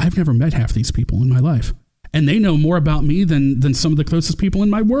 I've never met half these people in my life. And they know more about me than some of the closest people in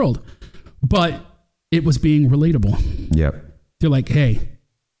my world. But it was being relatable. Yep. They're like, hey,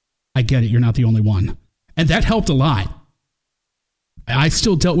 I get it. You're not the only one. And that helped a lot. I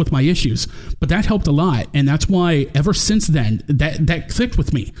still dealt with my issues, but that helped a lot. And that's why ever since then, that clicked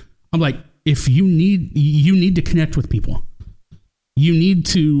with me. I'm like, if you need to connect with people. You need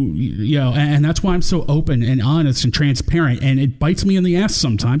to, and that's why I'm so open and honest and transparent. And it bites me in the ass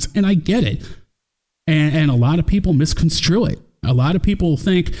sometimes, and I get it. And a lot of people misconstrue it. A lot of people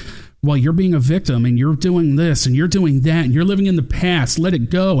think, well, you're being a victim and you're doing this and you're doing that and you're living in the past. Let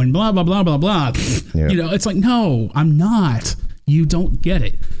it go and blah, blah, blah, blah, blah. Yep. It's like, no, I'm not. You don't get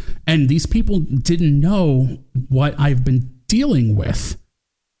it. And these people didn't know what I've been dealing with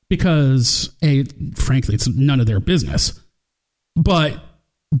because, frankly, it's none of their business. But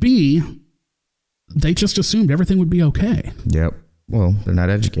B, they just assumed everything would be okay. Yep. Well, they're not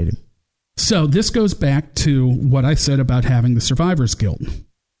educated. So this goes back to what I said about having the survivor's guilt.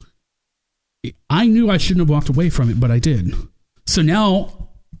 I knew I shouldn't have walked away from it, but I did. So now,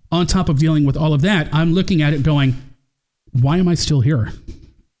 on top of dealing with all of that, I'm looking at it going, why am I still here?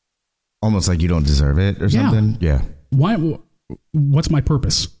 Almost like you don't deserve it or something. Yeah. Why? What's my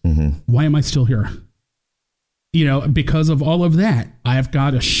purpose? Mm-hmm. Why am I still here? You know, because of all of that, I've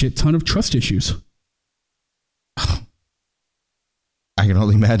got a shit ton of trust issues. I can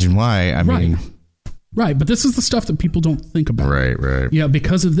only imagine why. I mean... Right, but this is the stuff that people don't think about. Right. Yeah,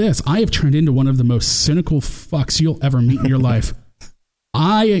 because of this, I have turned into one of the most cynical fucks you'll ever meet in your life.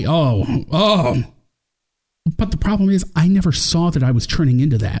 But the problem is, I never saw that I was turning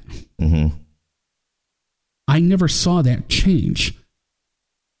into that. Mm-hmm. I never saw that change.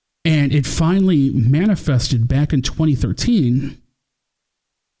 And it finally manifested back in 2013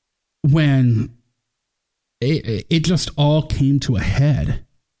 when it just all came to a head.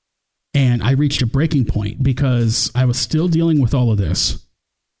 And I reached a breaking point because I was still dealing with all of this.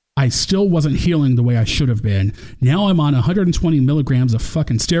 I still wasn't healing the way I should have been. Now I'm on 120 milligrams of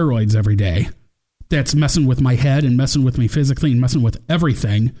fucking steroids every day. That's messing with my head and messing with me physically and messing with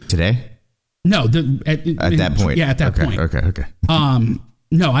everything. Today? No. At that point? Yeah, at that point. Okay.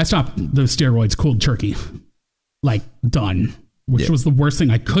 No, I stopped the steroids cold turkey. Like, done. Which was the worst thing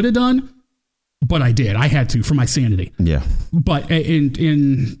I could have done. But I did. I had to for my sanity. Yeah. But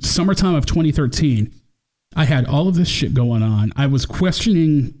in summertime of 2013, I had all of this shit going on. I was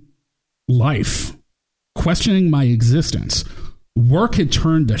questioning life, questioning my existence. Work had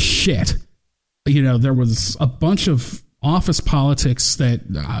turned to shit. You know, there was a bunch of office politics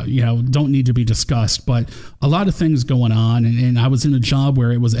that, don't need to be discussed, but a lot of things going on. And I was in a job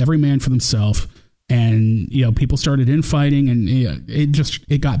where it was every man for themselves. And, people started infighting and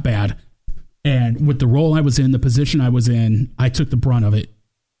it got bad. And with the role I was in, the position I was in, I took the brunt of it,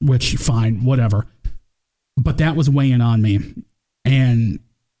 which fine, whatever. But that was weighing on me. And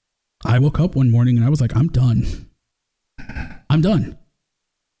I woke up one morning and I was like, I'm done. I'm done.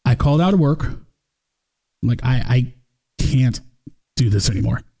 I called out of work. I'm like, I can't do this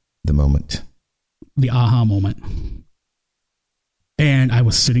anymore. The moment. The aha moment. And I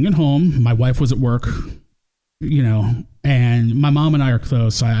was sitting at home. My wife was at work. And my mom and I are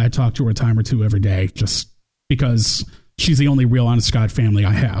close. I talk to her a time or two every day just because she's the only real honest to God family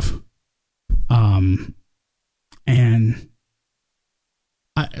I have. And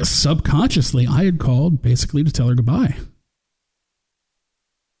subconsciously, I had called basically to tell her goodbye.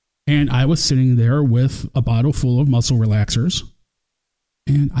 And I was sitting there with a bottle full of muscle relaxers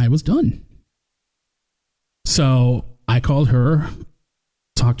and I was done. So I called her,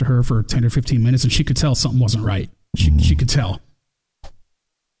 talked to her for 10 or 15 minutes, and she could tell something wasn't right. She could tell.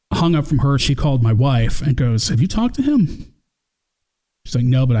 Hung up from her, she called my wife and goes, have you talked to him? She's like,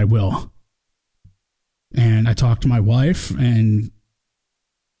 no, but I will. And I talked to my wife and,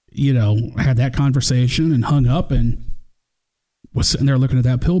 had that conversation and hung up and was sitting there looking at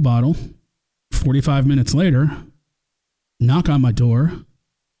that pill bottle. 45 minutes later, knock on my door,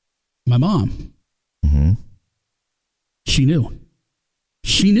 my mom. Mm-hmm. She knew.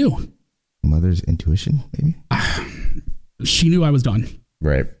 Mother's intuition, maybe? She knew I was done.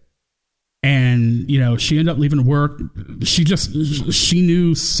 Right. And, she ended up leaving work. She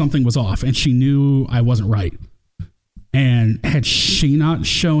knew something was off and she knew I wasn't right. And had she not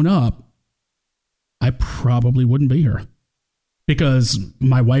shown up, I probably wouldn't be here because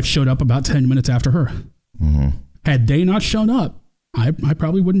my wife showed up about 10 minutes after her. Mm-hmm. Had they not shown up, I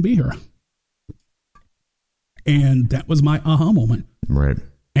probably wouldn't be here. And that was my aha moment. Right.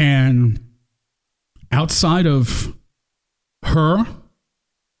 And outside of her,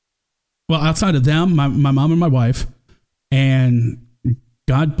 outside of them, my mom and my wife, and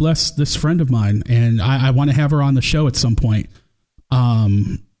God bless this friend of mine, and I want to have her on the show at some point.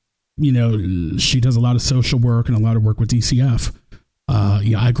 She does a lot of social work and a lot of work with DCF.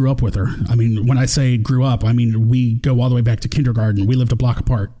 I grew up with her. I mean, when I say grew up, I mean, we go all the way back to kindergarten. We lived a block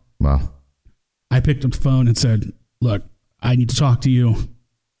apart. Wow. I picked up the phone and said, look, I need to talk to you.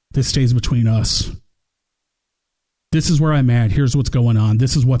 This stays between us. This is where I'm at. Here's what's going on.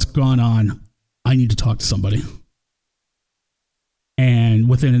 This is what's gone on. I need to talk to somebody. And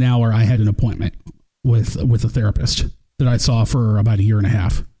within an hour, I had an appointment with a therapist that I saw for about a year and a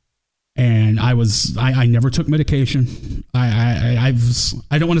half. And I never took medication. I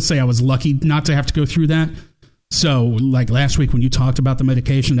don't want to say I was lucky not to have to go through that. So like last week when you talked about the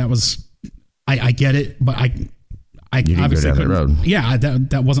medication, that was, I get it, but I obviously go down that road. Yeah,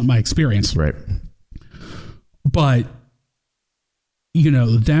 that wasn't my experience. Right. But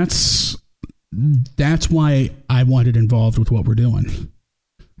that's why I wanted involved with what we're doing,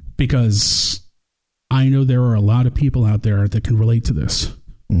 because I know there are a lot of people out there that can relate to this,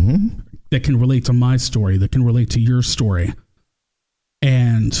 that can relate to my story, that can relate to your story.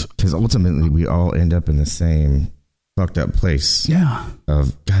 And because ultimately we all end up in the same fucked up place. Yeah.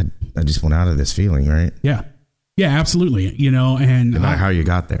 Of God, I just went out of this feeling, right? Yeah. Yeah, absolutely. And no matter how you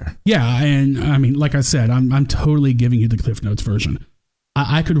got there. Yeah. And I mean, like I said, I'm totally giving you the Cliff Notes version.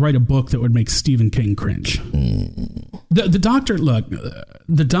 I could write a book that would make Stephen King cringe. The doctor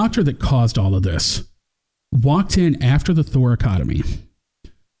that caused all of this walked in after the thoracotomy.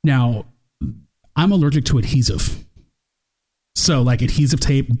 Now, I'm allergic to adhesive. So like adhesive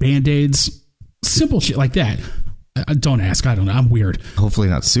tape, Band-Aids, simple shit like that. Don't ask. I don't know. I'm weird. Hopefully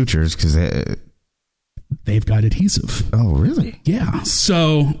not sutures, because they've got adhesive. Oh, really? Yeah.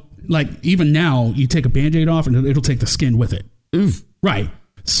 So like even now, you take a Band-Aid off and it'll take the skin with it. Oof. Right.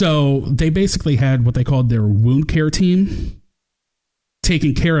 So they basically had what they called their wound care team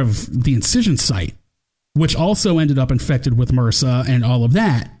taking care of the incision site, which also ended up infected with MRSA and all of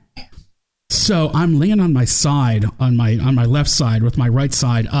that. So I'm laying on my side, on my left side, with my right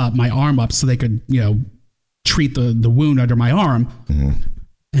side up, my arm up, so they could, treat the wound under my arm. Mm-hmm.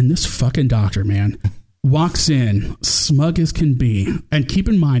 And this fucking doctor, man, walks in, smug as can be. And keep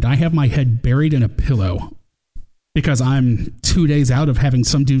in mind, I have my head buried in a pillow because I'm 2 days out of having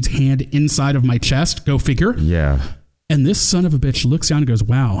some dude's hand inside of my chest. Go figure. Yeah. And this son of a bitch looks down and goes,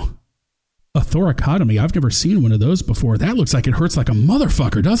 wow, a thoracotomy. I've never seen one of those before. That looks like it hurts like a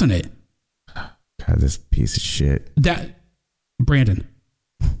motherfucker, doesn't it? God, this piece of shit. Brandon,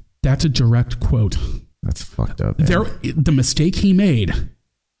 that's a direct quote. That's fucked up. Man. The mistake he made,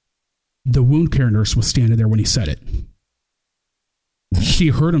 the wound care nurse was standing there when he said it. She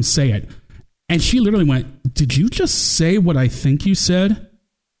heard him say it. And she literally went, did you just say what I think you said?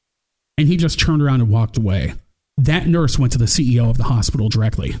 And he just turned around and walked away. That nurse went to the CEO of the hospital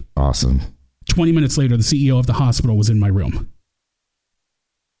directly. Awesome. 20 minutes later, the CEO of the hospital was in my room.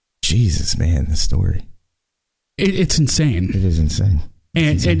 Jesus, man, this story. It's insane. It is insane.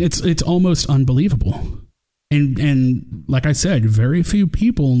 And it's almost unbelievable. And like I said, very few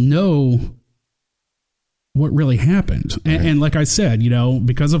people know what really happened. Right. And like I said,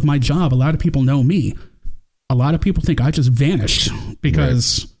 because of my job, a lot of people know me. A lot of people think I just vanished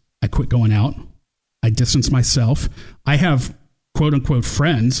because I quit going out. I distanced myself. I have quote unquote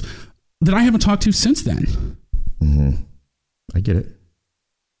friends that I haven't talked to since then. Mm-hmm. I get it.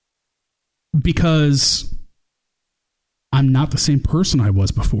 Because I'm not the same person I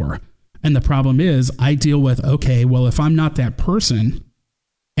was before. And the problem is I deal with, okay, well, if I'm not that person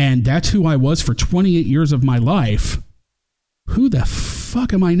and that's who I was for 28 years of my life, who the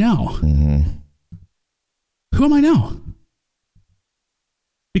fuck am I now? Mm-hmm. Who am I now?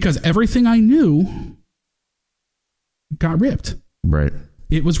 Because everything I knew got ripped. Right.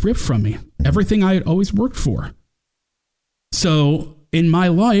 It was ripped from me. Mm-hmm. Everything I had always worked for. So in my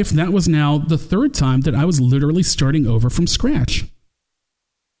life, that was now the third time that I was literally starting over from scratch.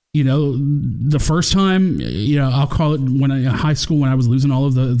 The first time, I'll call it when in high school, when I was losing all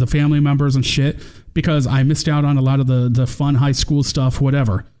of the family members and shit, because I missed out on a lot of the fun high school stuff,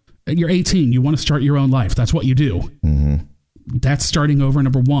 whatever. You're 18. You want to start your own life. That's what you do. Mm-hmm. That's starting over,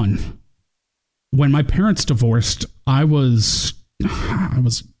 number one. When my parents divorced, I was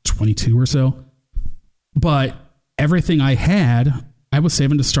 22 or so. But everything I had, I was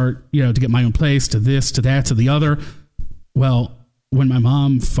saving to start, to get my own place, to this, to that, to the other. Well, when my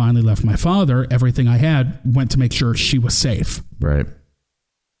mom finally left my father, everything I had went to make sure she was safe. Right.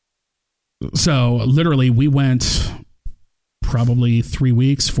 So literally we went probably 3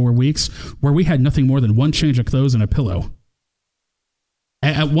 weeks, 4 weeks, where we had nothing more than one change of clothes and a pillow.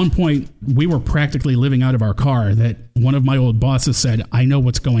 At one point, we were practically living out of our car that one of my old bosses said, I know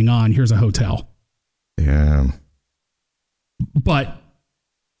what's going on. Here's a hotel. Yeah. But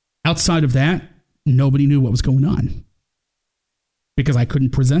outside of that, nobody knew what was going on because I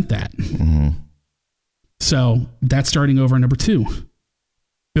couldn't present that. Mm-hmm. So that's starting over, number two.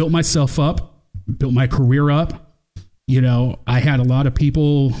 Built myself up, built my career up. I had a lot of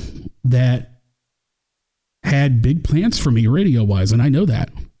people that had big plans for me radio wise, and I know that.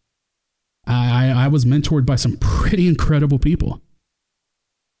 I was mentored by some pretty incredible people.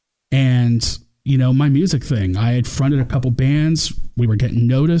 And, my music thing, I had fronted a couple bands. We were getting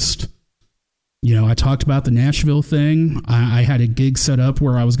noticed. I talked about the Nashville thing. I had a gig set up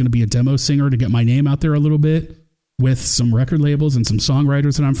where I was going to be a demo singer to get my name out there a little bit with some record labels and some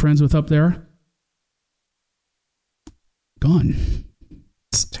songwriters that I'm friends with up there. Gone.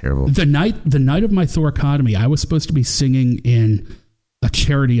 It's terrible. The night of my thoracotomy, I was supposed to be singing in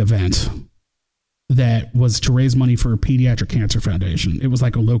charity event that was to raise money for a pediatric cancer foundation. It was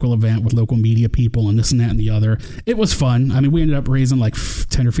like a local event with local media people and this and that and the other. It was fun. I mean, we ended up raising like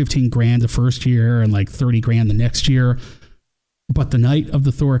 10 or 15 grand the first year and like 30 grand the next year. But the night of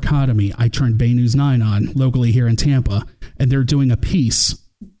the thoracotomy, I turned Bay News 9 on locally here in Tampa, and they're doing a piece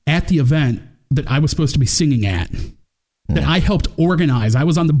at the event that I was supposed to be singing at, that I helped organize. I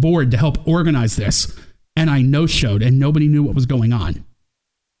was on the board to help organize this, and I no-showed, and nobody knew what was going on.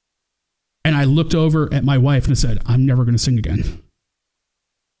 And I looked over at my wife and I said, I'm never going to sing again.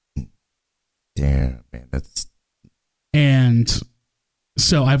 Damn, man, that's... And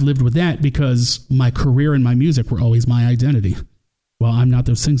so I've lived with that because my career and my music were always my identity. Well, I'm not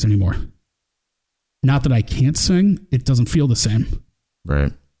those things anymore. Not that I can't sing, it doesn't feel the same.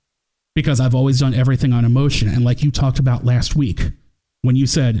 Right. Because I've always done everything on emotion. And like you talked about last week, when you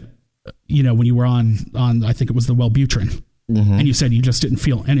said, you know, when you were on I think it was the Wellbutrin, and you said you just didn't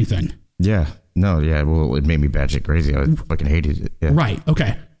feel anything. Yeah. No, yeah. Well, it made me batshit crazy. I fucking hated it. Yeah. Right.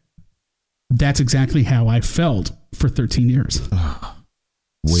 Okay. That's exactly how I felt for 13 years.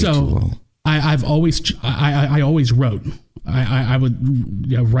 Way too long. I always wrote. I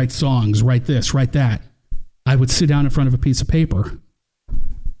would write songs, write this, write that. I would sit down in front of a piece of paper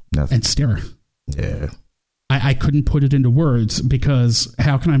and stare. Yeah. I couldn't put it into words because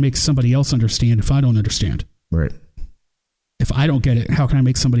how can I make somebody else understand if I don't understand? Right. If I don't get it, how can I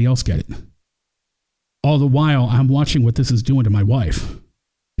make somebody else get it? All the while, I'm watching what this is doing to my wife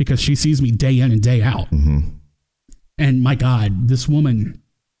because she sees me day in and day out. Mm-hmm. And my God, this woman,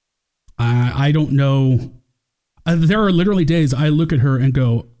 I don't know. There are literally days I look at her and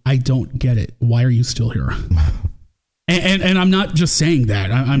go, I don't get it. Why are you still here? and I'm not just saying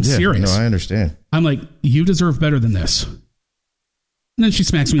that. I'm serious. No, I understand. I'm like, you deserve better than this. And then she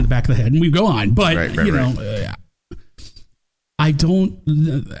smacks me in the back of the head and we go on. But, you know, I don't.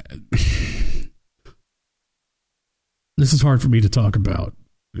 This is hard for me to talk about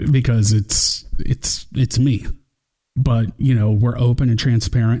because it's me. But, you know, we're open and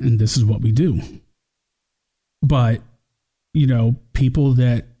transparent and this is what we do. But, you know, people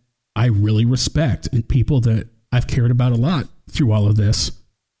that I really respect and people that I've cared about a lot through all of this,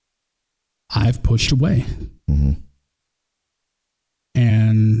 I've pushed away. Mm-hmm.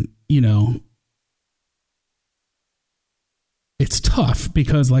 And, you know, it's tough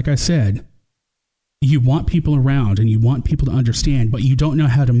because, like I said, you want people around and you want people to understand, but you don't know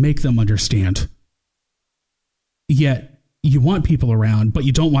how to make them understand. Yet you want people around, but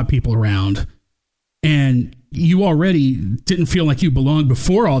you don't want people around. And you already didn't feel like you belonged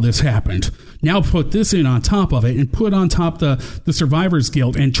before all this happened. Now put this in on top of it and put on top the survivor's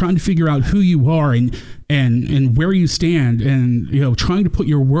guilt and trying to figure out who you are and where you stand and, you know, trying to put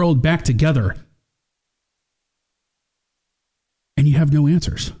your world back together. And you have no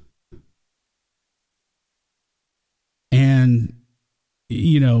answers. And,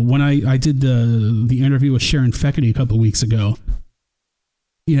 you know, when I did the interview with Sharon Feckerty a couple of weeks ago,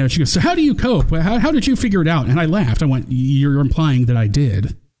 you know, she goes, so how do you cope? How did you figure it out? And I laughed. I went, you're implying that I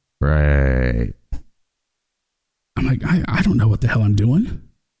did. Right. I'm like, I don't know what the hell I'm doing.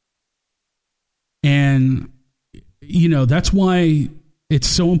 And, you know, that's why it's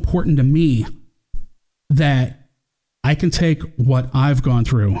so important to me that I can take what I've gone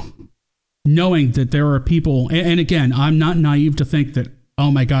through, knowing that there are people, and again, I'm not naive to think that, oh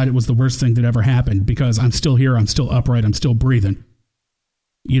my God, it was the worst thing that ever happened because I'm still here, I'm still upright, I'm still breathing.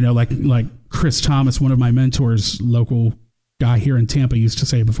 You know, like Chris Thomas, one of my mentors, local guy here in Tampa, used to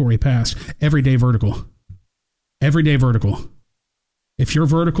say before he passed, everyday vertical. Everyday vertical. If you're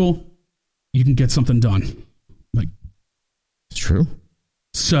vertical, you can get something done. Like, it's true.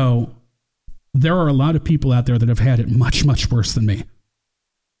 So there are a lot of people out there that have had it much, much worse than me.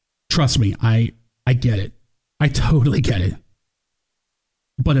 Trust me, I get it. I totally get it.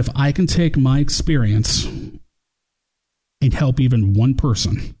 But if I can take my experience and help even one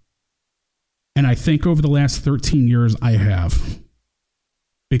person, and I think over the last 13 years I have,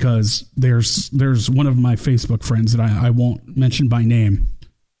 because there's one of my Facebook friends that I won't mention by name,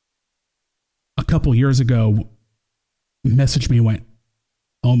 a couple years ago messaged me and went,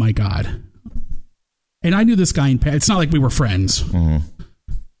 oh my God. And I knew this guy it's not like we were friends. Mm-hmm.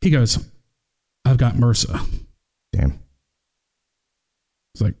 He goes, I've got MRSA. Damn.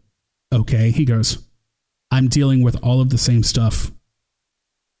 It's like, okay. He goes, I'm dealing with all of the same stuff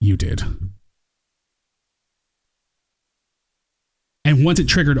you did. And once it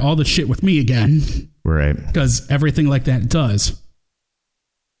triggered all the shit with me again, right? Because everything like that does,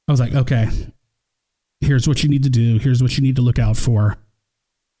 I was like, okay, here's what you need to do. Here's what you need to look out for.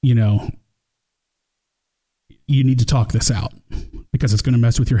 You know, you need to talk this out because it's going to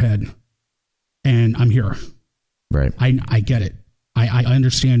mess with your head. And I'm here. Right. I get it. I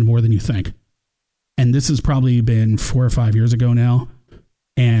understand more than you think. And this has probably been 4 or 5 years ago now.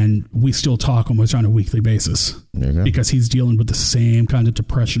 And we still talk almost on a weekly basis because he's dealing with the same kind of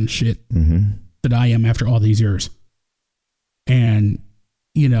depression shit that I am after all these years. And,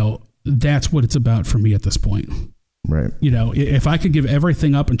 you know, that's what it's about for me at this point. Right. You know, if I could give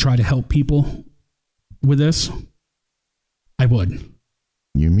everything up and try to help people with this, I would.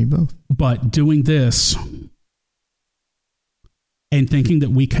 You and me both. But doing this and thinking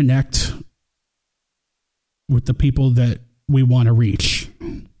that we connect with the people that we want to reach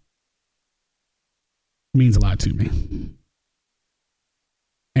means a lot to me.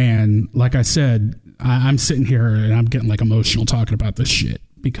 And like I said, I'm sitting here and I'm getting like emotional talking about this shit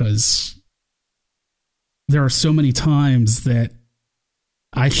because there are so many times that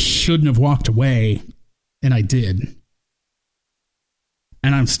I shouldn't have walked away and I did.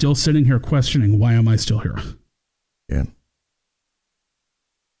 And I'm still sitting here questioning, why am I still here? Yeah.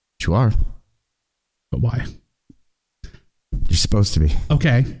 You are. But why? You're supposed to be.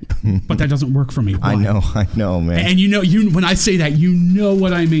 Okay. But that doesn't work for me. Why? I know, man. And you know, when I say that, you know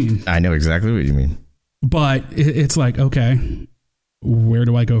what I mean. I know exactly what you mean. But it's like, okay, where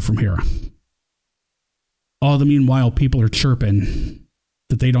do I go from here? All the meanwhile, people are chirping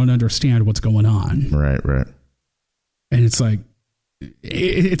that they don't understand what's going on. Right. And it's like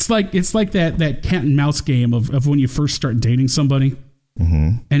that cat and mouse game of when you first start dating somebody.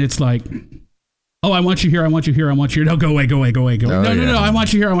 And it's like, oh, I want you here. I want you here. I want you here. No, go away. No, I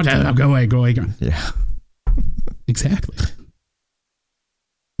want you here. I want you. No, go away. Yeah. Exactly.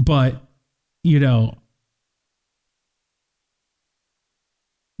 But, you know,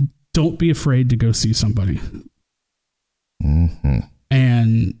 don't be afraid to go see somebody.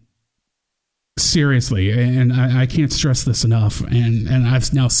 And seriously, and I can't stress this enough, and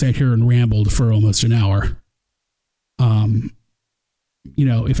I've now sat here and rambled for almost an hour. You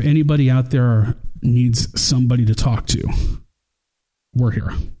know, if anybody out there needs somebody to talk to, we're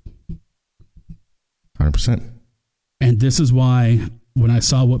here. 100%. And this is why when I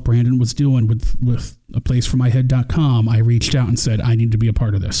saw what Brandon was doing with aplaceformyhead.com, I reached out and said, I need to be a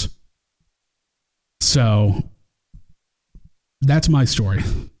part of this. So that's my story.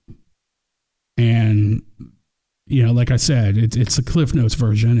 And, you know, like I said, it's a Cliff Notes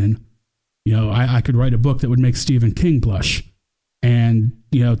version. And, you know, I could write a book that would make Stephen King blush. And,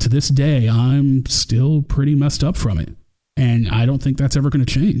 you know, to this day, I'm still pretty messed up from it. And I don't think that's ever going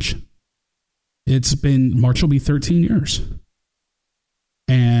to change. March will be 13 years.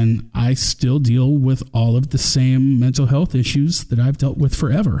 And I still deal with all of the same mental health issues that I've dealt with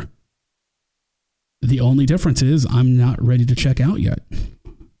forever. The only difference is I'm not ready to check out yet.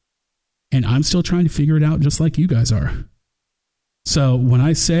 And I'm still trying to figure it out just like you guys are. So when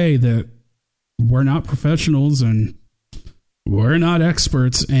I say that we're not professionals and we're not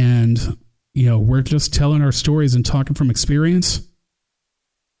experts and, you know, we're just telling our stories and talking from experience,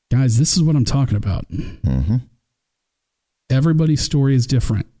 guys, this is what I'm talking about. Everybody's story is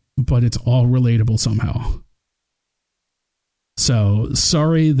different, but it's all relatable somehow. So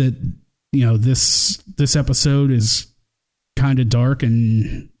sorry that, you know, this episode is kind of dark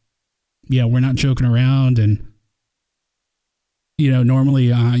and, yeah, we're not joking around. And, you know, normally,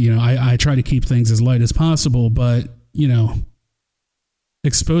 you know, I try to keep things as light as possible, but, you know,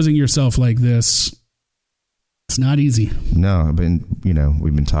 exposing yourself like this, it's not easy. No, but, you know,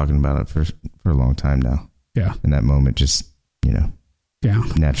 we've been talking about it for a long time now. Yeah. And that moment just, you know,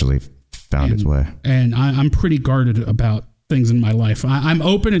 naturally found its way. And I'm pretty guarded about things in my life. I'm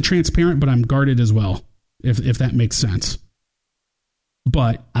open and transparent, but I'm guarded as well, if that makes sense.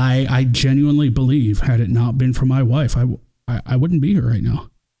 But I genuinely believe, had it not been for my wife, I wouldn't be here right now.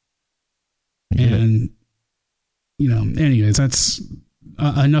 And, you know, anyways, that's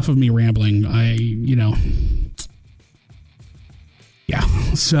enough of me rambling.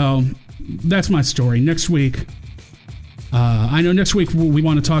 So that's my story. Next week, I know next week we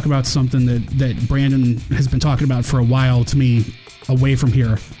want to talk about something that Brandon has been talking about for a while to me away from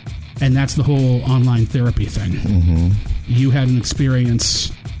here, and that's the whole online therapy thing. You had an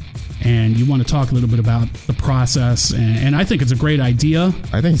experience, and you want to talk a little bit about the process, and I think it's a great idea.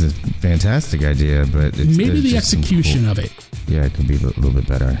 I think it's a fantastic idea, but maybe the execution of it. Yeah, it could be a little bit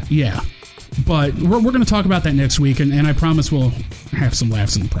better. Yeah. But we're going to talk about that next week, and I promise we'll have some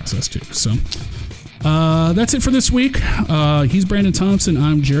laughs in the process, too. So that's it for this week. He's Brandon Thompson.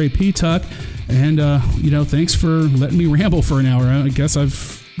 I'm Jerry P. Tuck. And, you know, thanks for letting me ramble for an hour. I guess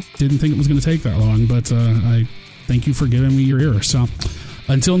didn't think it was going to take that long, but I thank you for giving me your ear. So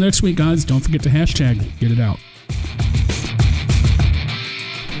until next week, guys, don't forget to hashtag Get It Out.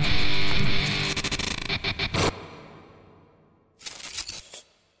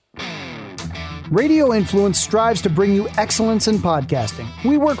 Radio Influence strives to bring you excellence in podcasting.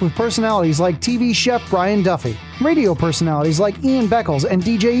 We work with personalities like TV chef Brian Duffy, radio personalities like Ian Beckles and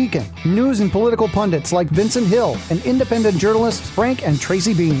DJ Eakin, news and political pundits like Vincent Hill, and independent journalists Frank and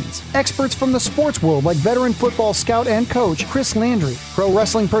Tracy Beans, experts from the sports world like veteran football scout and coach Chris Landry, pro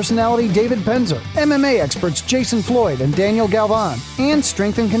wrestling personality David Penzer, MMA experts Jason Floyd and Daniel Galvan, and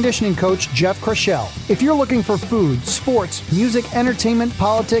strength and conditioning coach Jeff Krashell. If you're looking for food, sports, music, entertainment,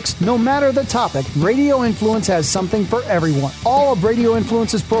 politics, no matter the topic, Radio Influence has something for everyone. All of Radio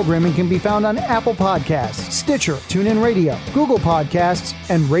Influence's programming can be found on Apple Podcasts, Stitcher, TuneIn Radio, Google Podcasts,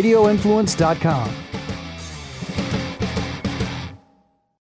 and RadioInfluence.com.